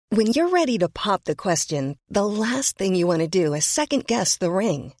When you're ready to pop the question, the last thing you want to do is second-guess the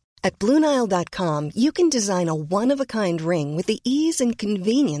ring. At BlueNile.com, you can design a one-of-a-kind ring with the ease and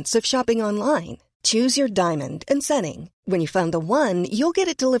convenience of shopping online. Choose your diamond and setting. When you find the one, you'll get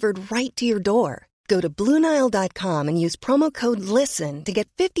it delivered right to your door. Go to BlueNile.com and use promo code LISTEN to get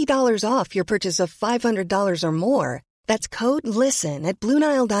 $50 off your purchase of $500 or more. That's code LISTEN at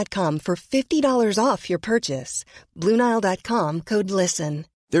BlueNile.com for $50 off your purchase. BlueNile.com, code LISTEN.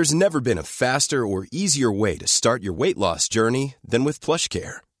 There's never been a faster or easier way to start your weight loss journey than with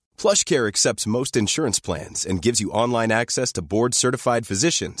PlushCare. PlushCare accepts most insurance plans and gives you online access to board-certified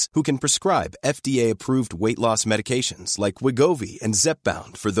physicians who can prescribe FDA-approved weight loss medications like Wegovy and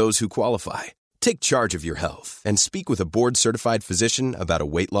Zepbound for those who qualify. Take charge of your health and speak with a board-certified physician about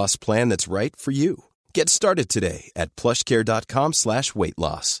a weight loss plan that's right for you. Get started today at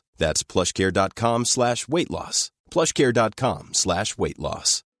plushcare.com/weightloss. That's plushcare.com/weightloss.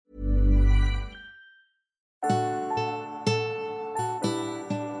 plushcare.com/weightloss.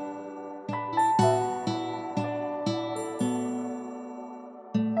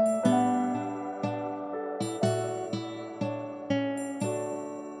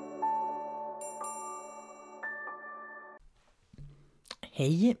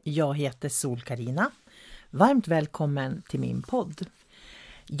 Hej, jag heter Sol-Carina. Varmt välkommen till min podd.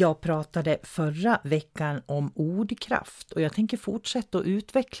 Jag pratade förra veckan om ordkraft och jag tänker fortsätta att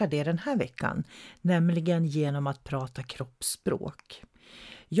utveckla det den här veckan, nämligen genom att prata kroppsspråk.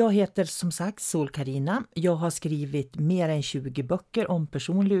 Jag heter som sagt Sol-Carina. Jag har skrivit mer än 20 böcker om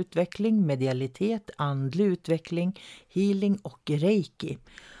personlig utveckling, medialitet, andlig utveckling, healing och reiki.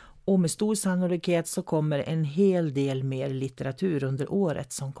 Och med stor sannolikhet så kommer en hel del mer litteratur under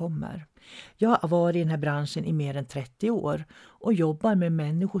året som kommer. Jag har varit i den här branschen i mer än 30 år och jobbar med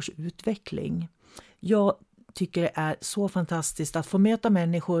människors utveckling. Jag tycker det är så fantastiskt att få möta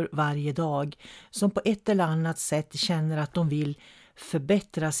människor varje dag som på ett eller annat sätt känner att de vill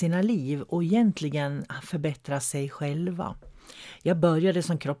förbättra sina liv och egentligen förbättra sig själva. Jag började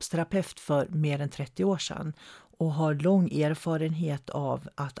som kroppsterapeut för mer än 30 år sedan och har lång erfarenhet av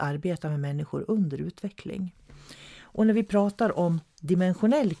att arbeta med människor under utveckling. Och när vi pratar om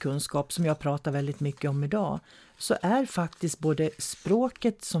dimensionell kunskap, som jag pratar väldigt mycket om idag, så är faktiskt både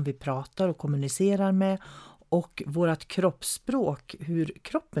språket som vi pratar och kommunicerar med och vårt kroppsspråk, hur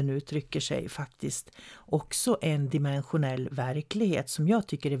kroppen uttrycker sig, faktiskt också en dimensionell verklighet som jag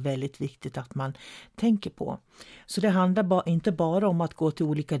tycker är väldigt viktigt att man tänker på. Så det handlar inte bara om att gå till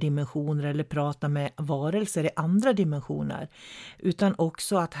olika dimensioner eller prata med varelser i andra dimensioner, utan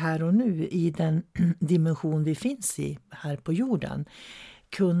också att här och nu i den dimension vi finns i här på jorden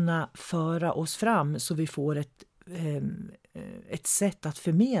kunna föra oss fram så vi får ett sätt att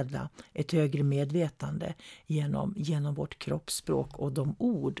förmedla ett högre medvetande genom vårt kroppsspråk och de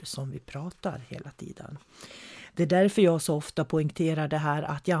ord som vi pratar hela tiden. Det är därför jag så ofta poängterar det här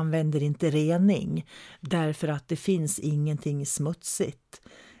att jag använder inte rening, därför att det finns ingenting smutsigt.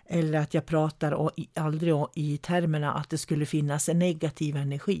 Eller att jag pratar aldrig i termerna att det skulle finnas en negativ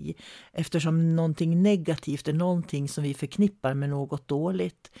energi. Eftersom någonting negativt är någonting som vi förknippar med något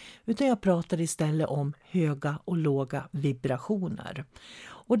dåligt. Utan jag pratar istället om höga och låga vibrationer.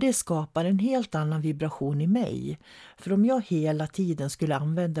 Och det skapar en helt annan vibration i mig. För om jag hela tiden skulle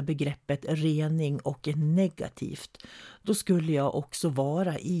använda begreppet rening och negativt, då skulle jag också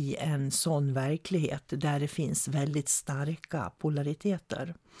vara i en sån verklighet där det finns väldigt starka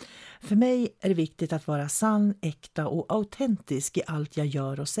polariteter. För mig är det viktigt att vara sann, äkta och autentisk i allt jag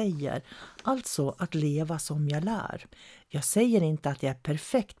gör och säger. Alltså att leva som jag lär. Jag säger inte att jag är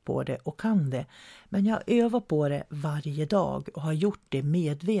perfekt på det och kan det, men jag övar på det varje dag och har gjort det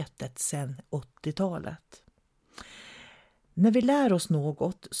medvetet sedan 80-talet. När vi lär oss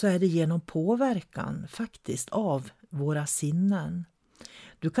något så är det genom påverkan faktiskt av våra sinnen.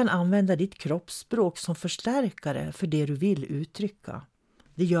 Du kan använda ditt kroppsspråk som förstärkare för det du vill uttrycka.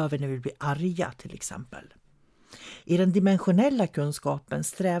 Det gör vi när vi blir arga till exempel. I den dimensionella kunskapen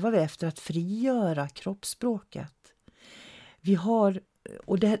strävar vi efter att frigöra kroppsspråket. Vi har,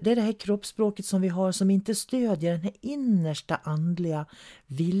 och det är det här kroppsspråket som vi har som inte stödjer den här innersta andliga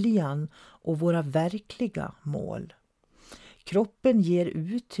viljan och våra verkliga mål. Kroppen ger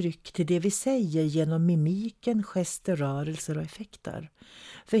uttryck till det vi säger genom mimiken, gester, rörelser och effekter.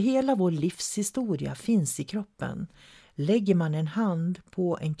 För hela vår livshistoria finns i kroppen. Lägger man en hand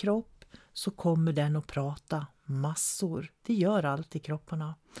på en kropp så kommer den att prata massor. Det gör alltid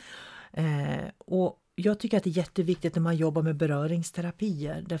kropparna. Och jag tycker att det är jätteviktigt när man jobbar med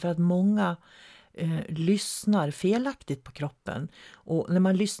beröringsterapier. Därför att många lyssnar felaktigt på kroppen. Och när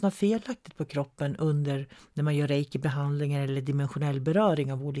man lyssnar felaktigt på kroppen när man gör reiki-behandlingar eller dimensionell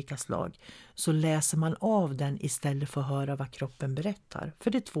beröring av olika slag, så läser man av den istället för att höra vad kroppen berättar.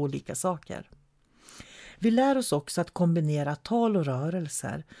 För det är två olika saker. Vi lär oss också att kombinera tal och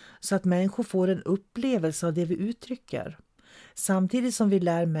rörelser så att människor får en upplevelse av det vi uttrycker. Samtidigt som vi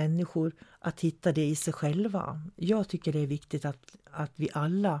lär människor att hitta det i sig själva. Jag tycker det är viktigt att vi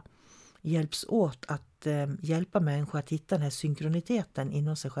alla hjälps åt att hjälpa människor att hitta den här synkroniteten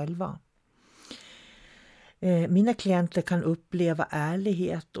inom sig själva. Mina klienter kan uppleva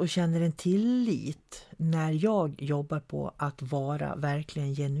ärlighet och känner en tillit när jag jobbar på att vara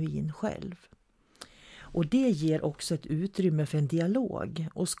verkligen genuin själv. Och det ger också ett utrymme för en dialog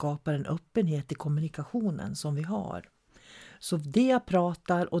och skapar en öppenhet i kommunikationen som vi har. Så det jag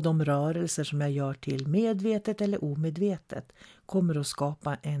pratar och de rörelser som jag gör till medvetet eller omedvetet kommer att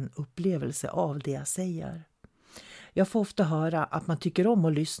skapa en upplevelse av det jag säger. Jag får ofta höra att man tycker om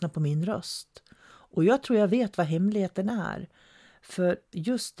att lyssna på min röst. Och jag tror jag vet vad hemligheten är. För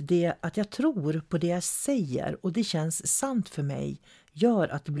just det att jag tror på det jag säger och det känns sant för mig gör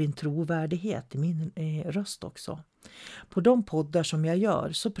att det blir en trovärdighet i min röst också. På de poddar som jag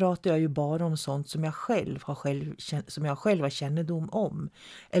gör så pratar jag ju bara om sånt som jag själv har kännedom om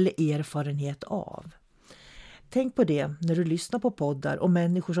eller erfarenhet av. Tänk på det när du lyssnar på poddar och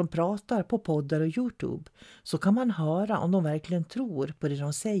människor som pratar på poddar och YouTube, så kan man höra om de verkligen tror på det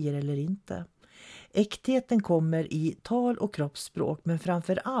de säger eller inte. Äktheten kommer i tal och kroppsspråk, men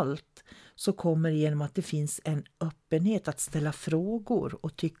framför allt så kommer det genom att det finns en öppenhet att ställa frågor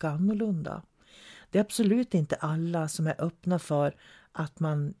och tycka annorlunda. Det är absolut inte alla som är öppna för att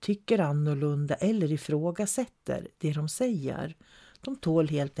man tycker annorlunda eller ifrågasätter det de säger. De tål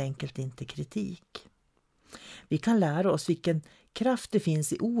helt enkelt inte kritik. Vi kan lära oss vilken kraft det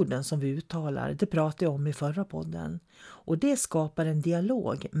finns i orden som vi uttalar. Det pratade jag om i förra podden. Och det skapar en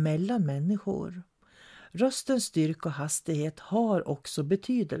dialog mellan människor. Röstens styrka och hastighet har också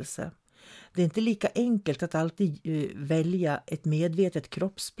betydelse. Det är inte lika enkelt att alltid välja ett medvetet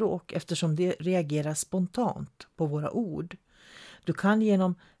kroppsspråk eftersom det reagerar spontant på våra ord. Du kan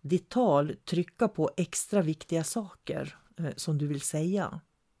genom ditt tal trycka på extra viktiga saker som du vill säga.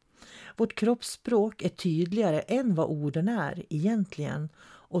 Vårt kroppsspråk är tydligare än vad orden är egentligen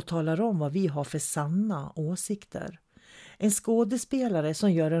och talar om vad vi har för sanna åsikter. En skådespelare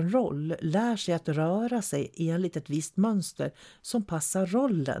som gör en roll lär sig att röra sig enligt ett visst mönster som passar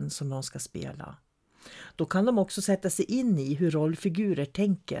rollen som de ska spela. Då kan de också sätta sig in i hur rollfigurer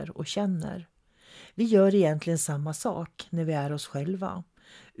tänker och känner. Vi gör egentligen samma sak när vi är oss själva.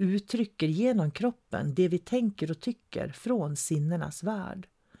 Uttrycker genom kroppen det vi tänker och tycker från sinnenas värld.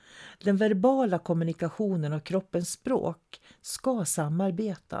 Den verbala kommunikationen och kroppens språk ska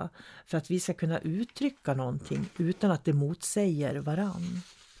samarbeta för att vi ska kunna uttrycka någonting utan att det motsäger varann.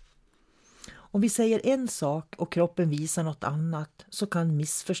 Om vi säger en sak och kroppen visar något annat så kan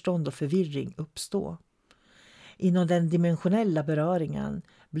missförstånd och förvirring uppstå. Inom den dimensionella beröringen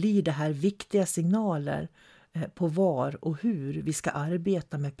blir det här viktiga signaler på var och hur vi ska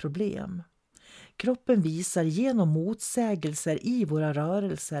arbeta med problem. Kroppen visar genom motsägelser i våra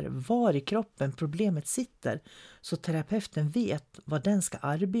rörelser var i kroppen problemet sitter så terapeuten vet var den ska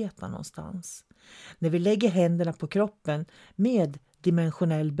arbeta någonstans. När vi lägger händerna på kroppen med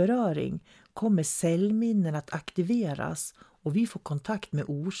dimensionell beröring kommer cellminnen att aktiveras och vi får kontakt med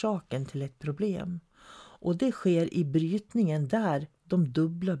orsaken till ett problem. Och det sker i brytningen där de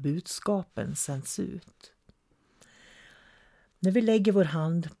dubbla budskapen sänds ut. När vi lägger vår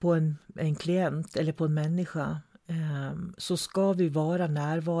hand på en klient eller på en människa så ska vi vara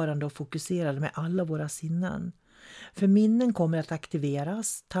närvarande och fokuserade med alla våra sinnen. För minnen kommer att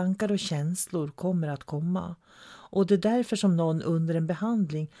aktiveras, tankar och känslor kommer att komma. Och det är därför som någon under en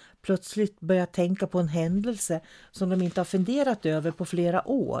behandling plötsligt börjar tänka på en händelse som de inte har funderat över på flera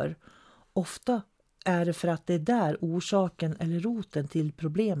år. Ofta är det för att det är där orsaken eller roten till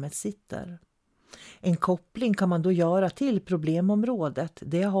problemet sitter. En koppling kan man då göra till problemområdet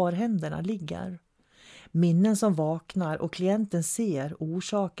där harhänderna ligger. Minnen som vaknar och klienten ser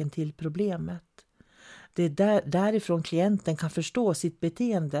orsaken till problemet. Det är därifrån klienten kan förstå sitt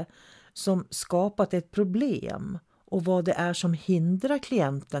beteende som skapat ett problem och vad det är som hindrar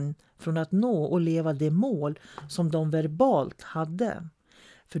klienten från att nå och leva det mål som de verbalt hade.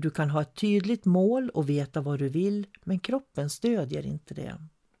 För du kan ha ett tydligt mål och veta vad du vill, men kroppen stödjer inte det.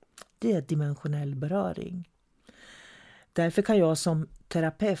 Det är dimensionell beröring. Därför kan jag som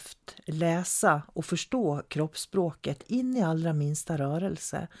terapeut läsa och förstå kroppsspråket in i allra minsta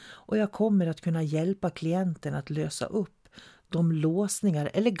rörelse och jag kommer att kunna hjälpa klienten att lösa upp de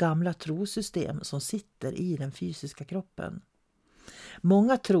låsningar eller gamla trosystem som sitter i den fysiska kroppen.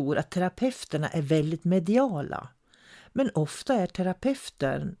 Många tror att terapeuterna är väldigt mediala, men ofta är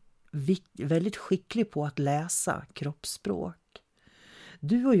terapeuten väldigt skicklig på att läsa kroppsspråk.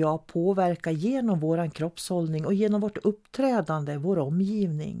 Du och jag påverkar genom våran kroppshållning och genom vårt uppträdande vår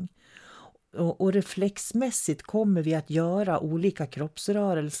omgivning. Och reflexmässigt kommer vi att göra olika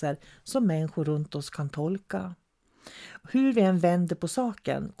kroppsrörelser som människor runt oss kan tolka. Hur vi än vänder på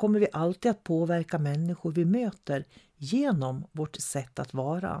saken kommer vi alltid att påverka människor vi möter genom vårt sätt att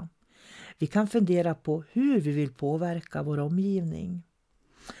vara. Vi kan fundera på hur vi vill påverka vår omgivning.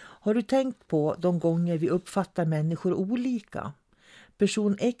 Har du tänkt på de gånger vi uppfattar människor olika?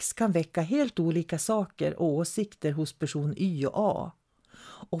 Person X kan väcka helt olika saker och åsikter hos person Y och A.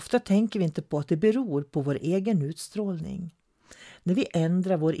 Ofta tänker vi inte på att det beror på vår egen utstrålning. När vi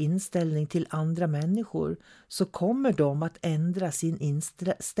ändrar vår inställning till andra människor så kommer de att ändra sin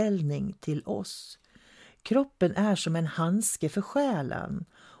inställning till oss. Kroppen är som en handske för själen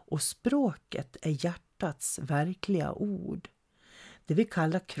och språket är hjärtats verkliga ord. Det vi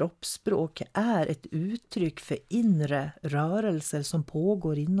kallar kroppsspråk är ett uttryck för inre rörelser som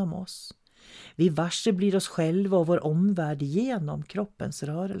pågår inom oss. Vi varse blir oss själva och vår omvärld genom kroppens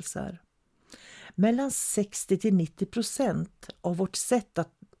rörelser. Mellan 60-90% av vårt sätt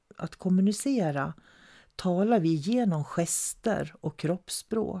att kommunicera talar vi genom gester och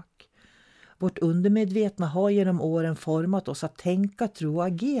kroppsspråk. Vårt undermedvetna har genom åren format oss att tänka, tro och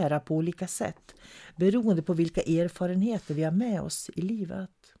agera på olika sätt beroende på vilka erfarenheter vi har med oss i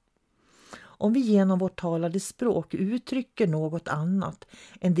livet. Om vi genom vårt talade språk uttrycker något annat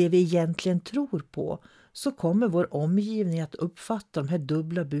än det vi egentligen tror på så kommer vår omgivning att uppfatta de här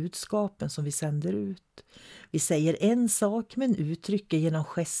dubbla budskapen som vi sänder ut. Vi säger en sak men uttrycker genom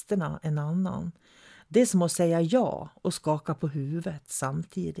gesterna en annan. Det är som att säga ja och skaka på huvudet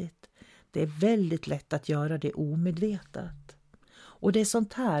samtidigt. Det är väldigt lätt att göra det omedvetet. Och det är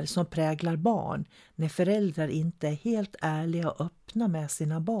sånt här som präglar barn när föräldrar inte är helt ärliga och öppna med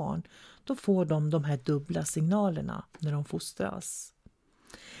sina barn. Då får de här dubbla signalerna när de fostras.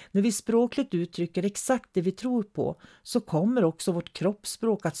 När vi språkligt uttrycker exakt det vi tror på så kommer också vårt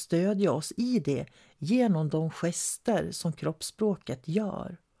kroppsspråk att stödja oss i det genom de gester som kroppsspråket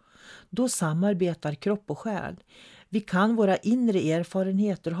gör. Då samarbetar kropp och själ. Vi kan våra inre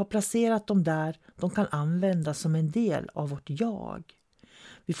erfarenheter ha placerat dem där de kan användas som en del av vårt jag.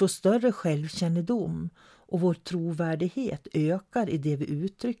 Vi får större självkännedom och vår trovärdighet ökar i det vi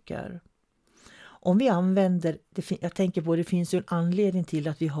uttrycker. Om vi använder, jag tänker på det finns ju en anledning till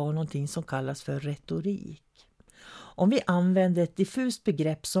att vi har någonting som kallas för retorik. Om vi använder ett diffust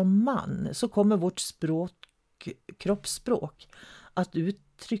begrepp som man så kommer vårt kroppsspråk att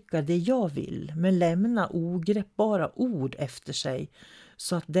uttrycka det jag vill men lämna ogreppbara ord efter sig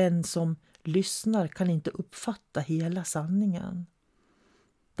så att den som lyssnar kan inte uppfatta hela sanningen.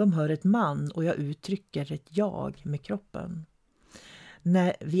 De hör ett man och jag uttrycker ett jag med kroppen.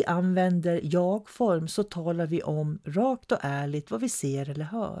 När vi använder jag-form så talar vi om rakt och ärligt vad vi ser eller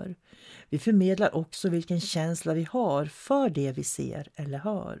hör. Vi förmedlar också vilken känsla vi har för det vi ser eller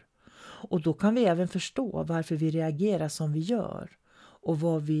hör. Och då kan vi även förstå varför vi reagerar som vi gör och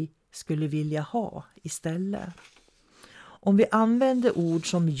vad vi skulle vilja ha istället. Om vi använder ord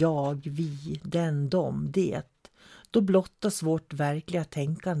som jag, vi, den, dom, det, då blottas vårt verkliga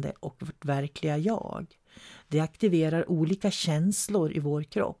tänkande och vårt verkliga jag. Det aktiverar olika känslor i vår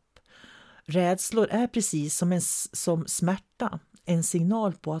kropp. Rädslor är precis som smärta, en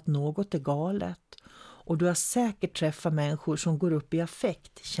signal på att något är galet. Och du har säkert träffat människor som går upp i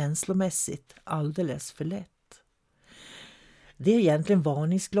affekt känslomässigt alldeles för lätt. Det är egentligen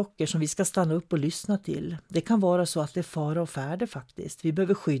varningsklockor som vi ska stanna upp och lyssna till. Det kan vara så att det är fara och färde faktiskt. Vi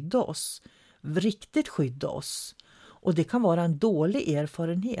behöver skydda oss, riktigt skydda oss. Och det kan vara en dålig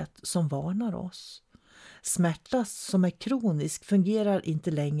erfarenhet som varnar oss. Smärta som är kronisk fungerar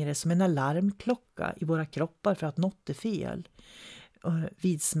inte längre som en alarmklocka i våra kroppar för att något är fel.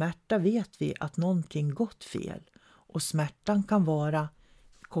 Vid smärta vet vi att någonting gått fel. Och smärtan kan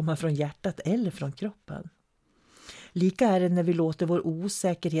komma från hjärtat eller från kroppen. Lika är det när vi låter vår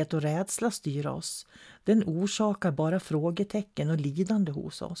osäkerhet och rädsla styra oss. Den orsakar bara frågetecken och lidande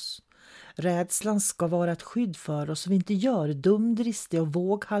hos oss. Rädslan ska vara ett skydd för oss så vi inte gör dumdristiga och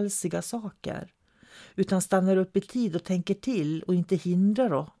våghalsiga saker. Utan stannar upp i tid och tänker till och inte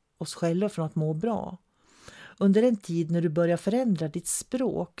hindrar oss själva från att må bra. Under en tid när du börjar förändra ditt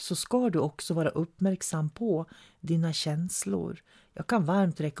språk så ska du också vara uppmärksam på dina känslor. Jag kan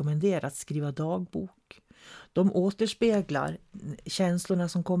varmt rekommendera att skriva dagbok. De återspeglar känslorna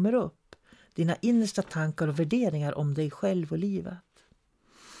som kommer upp. dina innersta tankar och värderingar om dig själv och livet.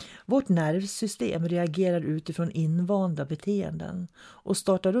 Vårt nervsystem reagerar utifrån invanda beteenden och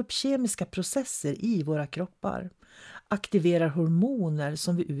startar upp kemiska processer i våra kroppar, aktiverar hormoner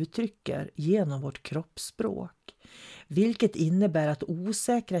som vi uttrycker genom vårt kroppsspråk, vilket innebär att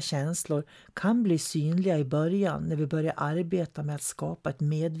osäkra känslor kan bli synliga i början när vi börjar arbeta med att skapa ett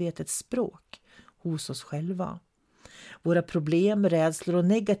medvetet språk hos oss själva. Våra problem, rädslor och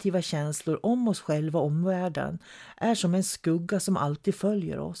negativa känslor om oss själva och omvärlden är som en skugga som alltid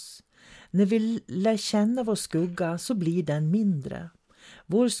följer oss. När vi lär känna vår skugga så blir den mindre.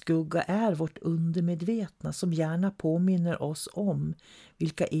 Vår skugga är vårt undermedvetna som gärna påminner oss om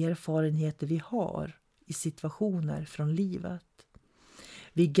vilka erfarenheter vi har i situationer från livet.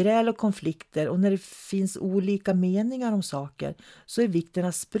 Vid gräl och konflikter och när det finns olika meningar om saker så är vikten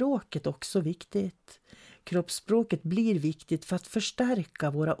av språket också viktigt. Kroppsspråket blir viktigt för att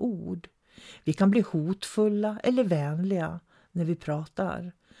förstärka våra ord. Vi kan bli hotfulla eller vänliga när vi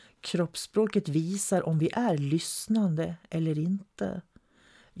pratar. Kroppsspråket visar om vi är lyssnande eller inte.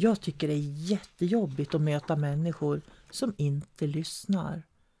 Jag tycker det är jättejobbigt att möta människor som inte lyssnar.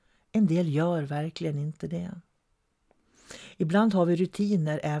 En del gör verkligen inte det. Ibland har vi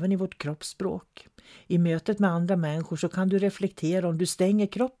rutiner även i vårt kroppsspråk. I mötet med andra människor så kan du reflektera om du stänger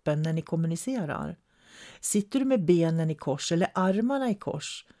kroppen när ni kommunicerar. Sitter du med benen i kors eller armarna i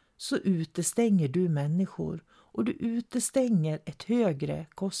kors så utestänger du människor och du utestänger ett högre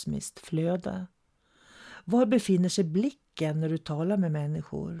kosmiskt flöde. Var befinner sig blicken när du talar med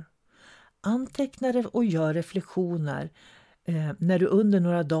människor? Anteckna och gör reflektioner när du under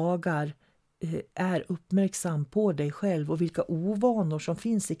några dagar är uppmärksam på dig själv och vilka ovanor som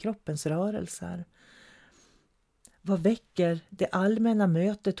finns i kroppens rörelser. Vad väcker det allmänna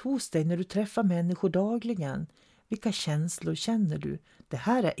mötet hos dig när du träffar människor dagligen? Vilka känslor känner du? Det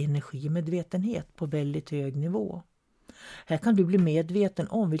här är energimedvetenhet på väldigt hög nivå. Här kan du bli medveten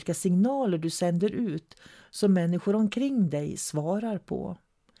om vilka signaler du sänder ut som människor omkring dig svarar på.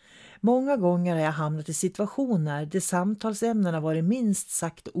 Många gånger har jag hamnat i situationer där samtalsämnena varit minst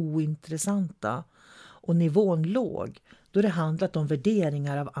sagt ointressanta och nivån låg då det handlat om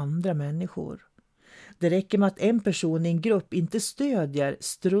värderingar av andra människor. Det räcker med att en person i en grupp inte stödjer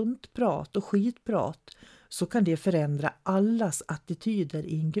struntprat och skitprat så kan det förändra allas attityder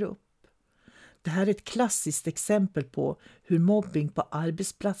i en grupp. Det här är ett klassiskt exempel på hur mobbing på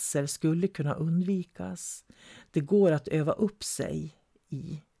arbetsplatser skulle kunna undvikas. Det går att öva upp sig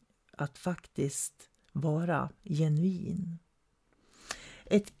i att faktiskt vara genuin.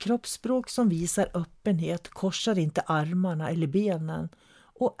 Ett kroppsspråk som visar öppenhet korsar inte armarna eller benen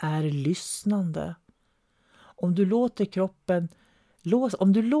och är lyssnande. Om du låser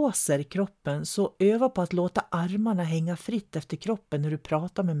kroppen så öva på att låta armarna hänga fritt efter kroppen när du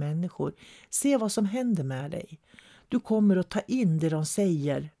pratar med människor. Se vad som händer med dig. Du kommer att ta in det de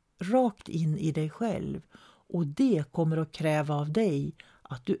säger rakt in i dig själv och det kommer att kräva av dig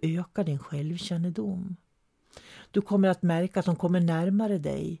att du ökar din självkännedom. Du kommer att märka att de kommer närmare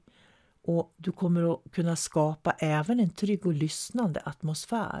dig och du kommer att kunna skapa även en trygg och lyssnande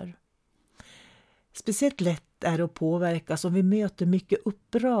atmosfär. Speciellt lätt är det att påverkas om vi möter mycket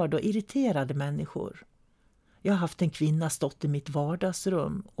upprörda och irriterade människor. Jag har haft en kvinna stått i mitt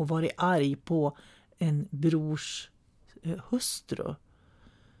vardagsrum och varit arg på en brors hustru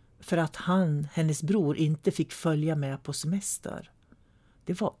för att hennes bror inte fick följa med på semester.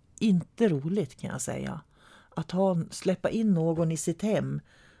 Det var inte roligt kan jag säga. Att släppa in någon i sitt hem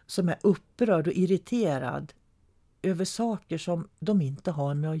som är upprörd och irriterad över saker som de inte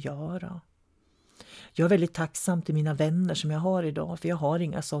har med att göra. Jag är väldigt tacksam till mina vänner som jag har idag, för jag har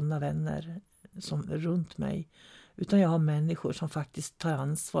inga sådana vänner som runt mig, utan jag har människor som faktiskt tar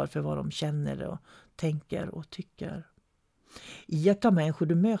ansvar för vad de känner och tänker och tycker. Iaktta människor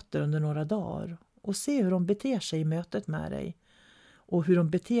du möter under några dagar och se hur de beter sig i mötet med dig och hur de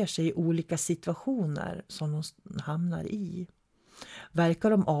beter sig i olika situationer som de hamnar i. Verkar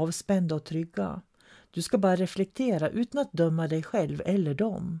de avspända och trygga? Du ska bara reflektera utan att döma dig själv eller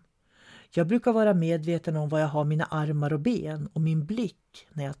dem. Jag brukar vara medveten om vad jag har mina armar och ben och min blick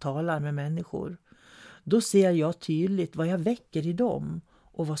när jag talar med människor. Då ser jag tydligt vad jag väcker i dem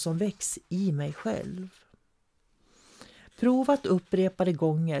och vad som väcks i mig själv. Prova att upprepade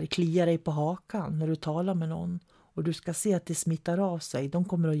gånger klia dig på hakan när du talar med någon och du ska se att det smittar av sig. De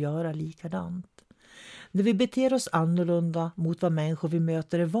kommer att göra likadant. När vi beter oss annorlunda mot vad människor vi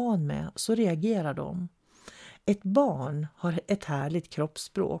möter är van med så reagerar de. Ett barn har ett härligt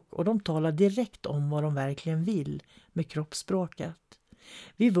kroppsspråk och de talar direkt om vad de verkligen vill med kroppsspråket.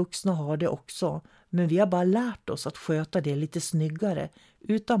 Vi vuxna har det också, Men vi har bara lärt oss att sköta det lite snyggare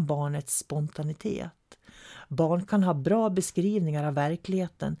utan barnets spontanitet. Barn kan ha bra beskrivningar av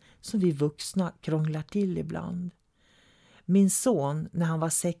verkligheten som vi vuxna krånglar till ibland. Min son, när han var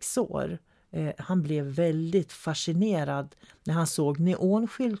 6 år, han blev väldigt fascinerad när han såg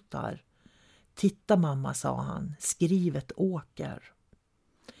neonskyltar. Titta mamma, sa han, skrivet åker.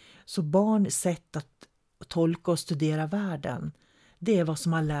 Så barns sätt att tolka och studera världen, det är vad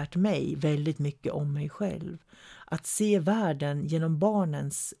som har lärt mig väldigt mycket om mig själv. Att se världen genom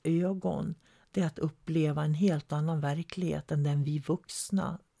barnens ögon, det är att uppleva en helt annan verklighet än den vi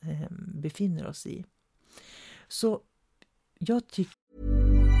vuxna befinner oss i. Så jag tycker...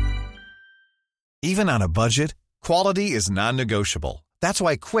 Even on a budget, quality is non-negotiable. That's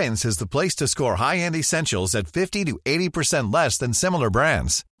why Quince is the place to score high-end essentials at 50 to 80% less than similar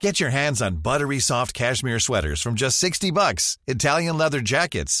brands. Get your hands on buttery soft cashmere sweaters from just $60, Italian leather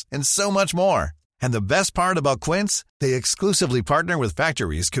jackets, and so much more. And the best part about Quince, they exclusively partner with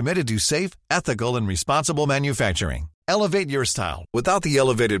factories committed to safe, ethical, and responsible manufacturing. Elevate your style without the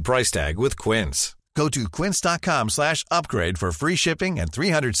elevated price tag with Quince. Go to quince.com/upgrade for free shipping and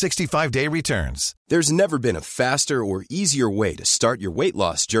 365-day returns. There's never been a faster or easier way to start your weight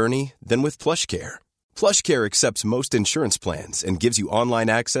loss journey than with PlushCare. PlushCare accepts most insurance plans and gives you online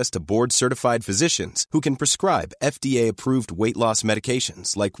access to board-certified physicians who can prescribe FDA-approved weight loss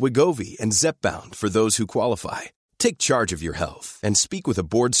medications like Wegovy and Zepbound for those who qualify. Take charge of your health and speak with a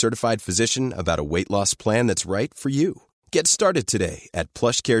board-certified physician about a weight loss plan that's right for you. Get started today at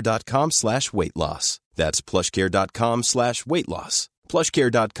plushcare.com/weight loss. That's plushcare.com/weight loss.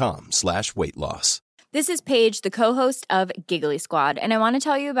 plushcare.com/weight loss. This is Paige, the co-host of Giggly Squad, and I want to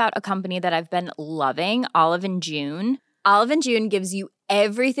tell you about a company that I've been loving, Olive & June. Olive & June gives you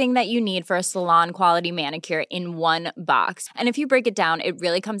everything that you need for a salon-quality manicure in one box. And if you break it down, it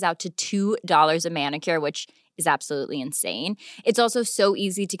really comes out to $2 a manicure, which is absolutely insane. It's also so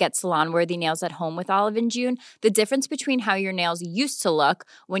easy to get salon-worthy nails at home with Olive & June. The difference between how your nails used to look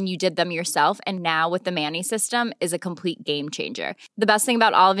when you did them yourself and now with the Mani system is a complete game changer. The best thing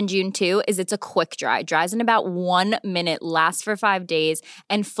about Olive & June too is it's a quick dry. Dries in about 1 minute, lasts for 5 days,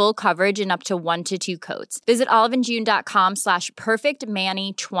 and full coverage in up to 1 to 2 coats. Visit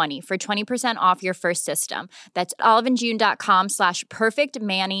oliveandjune.com/perfectmani20 for 20% off your first system. That's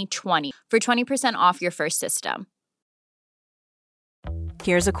oliveandjune.com/perfectmani20 for 20% off your first system.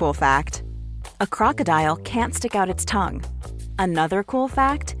 Here's a cool fact. A crocodile can't stick out its tongue. Another cool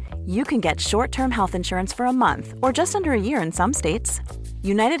fact, you can get short-term health insurance for a month or just under a year in some states.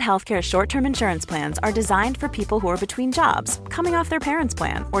 United Healthcare short-term insurance plans are designed for people who are between jobs, coming off their parents'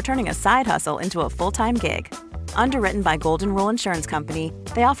 plan, or turning a side hustle into a full-time gig. Underwritten by Golden Rule Insurance Company,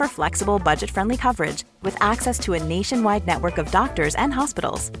 they offer flexible, budget-friendly coverage with access to a nationwide network of doctors and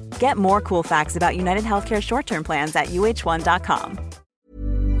hospitals. Get more cool facts about United Healthcare short-term plans at uh1.com.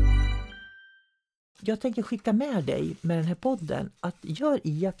 Jag tänker skicka med dig med den här podden att gör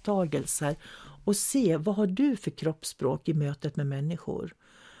iakttagelser och se vad har du för kroppsspråk i mötet med människor.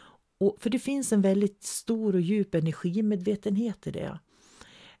 För det finns en väldigt stor och djup energimedvetenhet i det.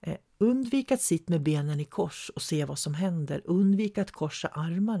 Undvik att sitta med benen i kors och se vad som händer. Undvik att korsa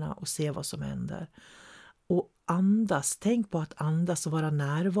armarna och se vad som händer. Och andas, tänk på att andas och vara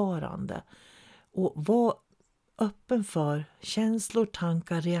närvarande. Och var öppen för känslor,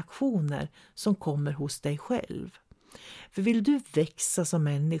 tankar, reaktioner som kommer hos dig själv. För vill du växa som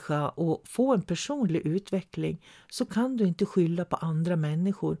människa och få en personlig utveckling så kan du inte skylla på andra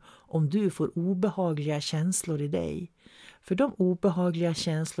människor om du får obehagliga känslor i dig. För de obehagliga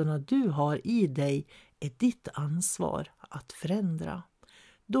känslorna du har i dig är ditt ansvar att förändra.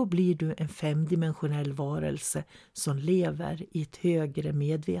 Då blir du en 5-dimensionell varelse som lever i ett högre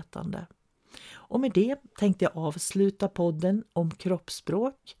medvetande. Och med det tänkte jag avsluta podden om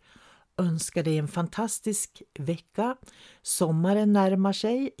kroppsspråk. Önskar dig en fantastisk vecka. Sommaren närmar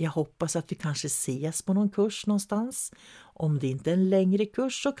sig. Jag hoppas att vi kanske ses på någon kurs någonstans. Om det inte är en längre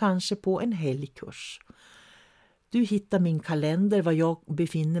kurs så kanske på en helgkurs. Du hittar min kalender var jag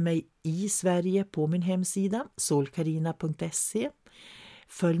befinner mig i Sverige på min hemsida solkarina.se.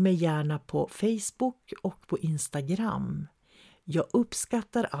 Följ mig gärna på Facebook och på Instagram. Jag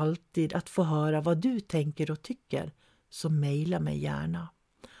uppskattar alltid att få höra vad du tänker och tycker, så mejla mig gärna.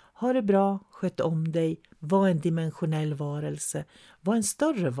 Ha det bra, sköt om dig, var en dimensionell varelse, var en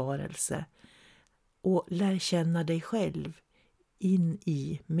större varelse och lär känna dig själv in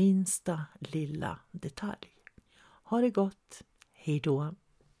i minsta lilla detalj. Ha det gott, hej då!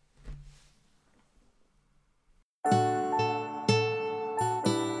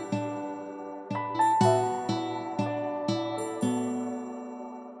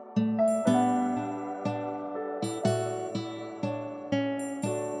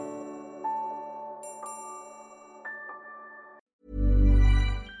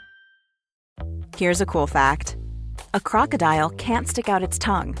 Here's a cool fact. A crocodile can't stick out its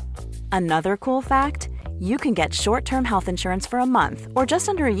tongue. Another cool fact, you can get short-term health insurance for a month or just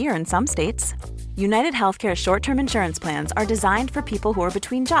under a year in some states. United Healthcare short-term insurance plans are designed for people who are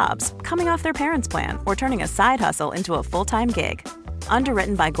between jobs, coming off their parents' plan, or turning a side hustle into a full-time gig.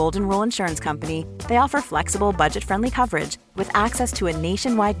 Underwritten by Golden Rule Insurance Company, they offer flexible, budget-friendly coverage with access to a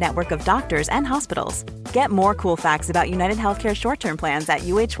nationwide network of doctors and hospitals. Get more cool facts about United Healthcare short-term plans at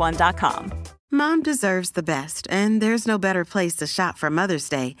uh1.com. Mom deserves the best, and there's no better place to shop for Mother's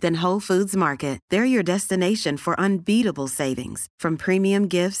Day than Whole Foods Market. They're your destination for unbeatable savings, from premium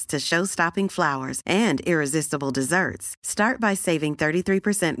gifts to show-stopping flowers and irresistible desserts. Start by saving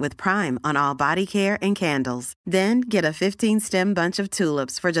 33% with Prime on all body care and candles. Then get a 15-stem bunch of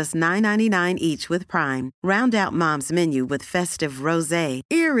tulips for just $9.99 each with Prime. Round out Mom's menu with festive rosé,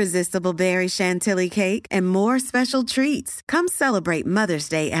 irresistible berry chantilly cake, and more special treats. Come celebrate Mother's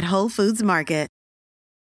Day at Whole Foods Market.